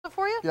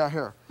Yeah,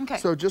 here. Okay.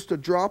 So just a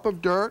drop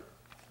of dirt,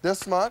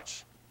 this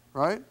much,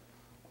 right?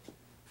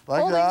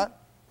 Like Holding. that,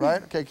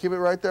 right? Okay, keep it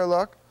right there,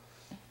 look.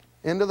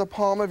 Into the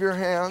palm of your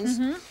hands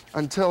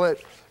until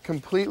it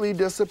completely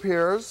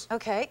disappears.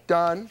 Okay.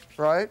 Done,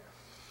 right?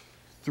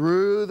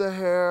 Through the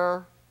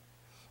hair,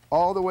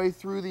 all the way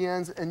through the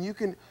ends, and you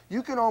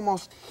can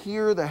almost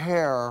hear the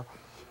hair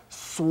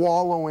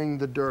swallowing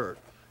the dirt.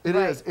 It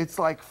is. It's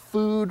like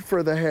food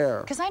for the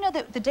hair. Because I know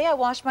that the day I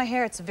wash my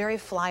hair, it's very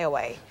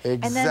flyaway.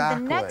 Exactly. And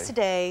then the next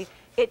day,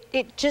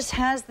 it just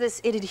has this,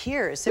 it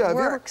adheres, it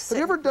works. Have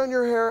you ever done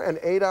your hair in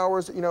 8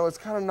 hours, you know, it's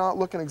kind of not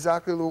looking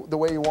exactly the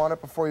way you want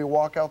it before you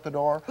walk out the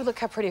door? Ooh, look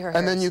how pretty her hair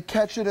And then is. you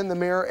catch it in the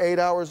mirror 8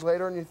 hours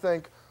later and you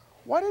think,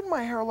 why didn't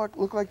my hair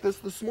look like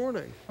this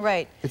morning?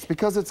 Right. It's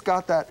because it's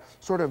got that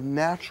sort of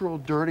natural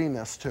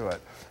dirtiness to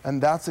it.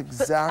 And that's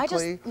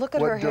exactly what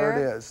dirt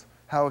is.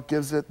 How it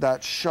gives it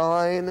that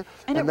shine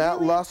and that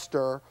really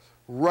luster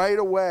right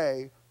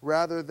away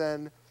rather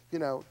than, you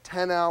know,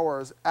 10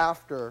 hours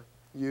after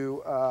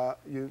you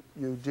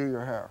do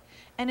your hair.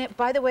 And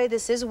by the way,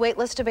 this is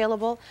waitlist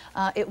available.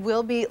 It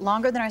will be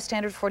longer than our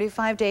standard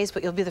 45 days,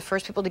 but you'll be the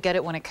first people to get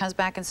it when it comes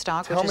back in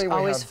stock, which is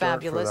always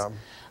fabulous.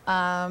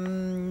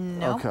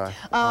 No. Okay.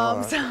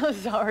 So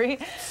sorry.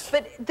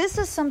 But this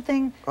is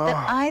something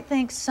that I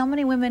think so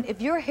many women,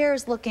 if your hair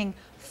is looking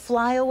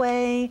fly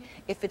away,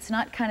 if it's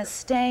not kind of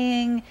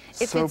staying,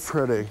 if it's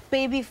pretty,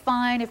 baby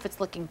fine, if it's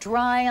looking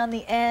dry on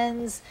the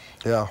ends.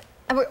 Yeah.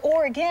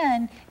 Or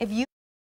again, if you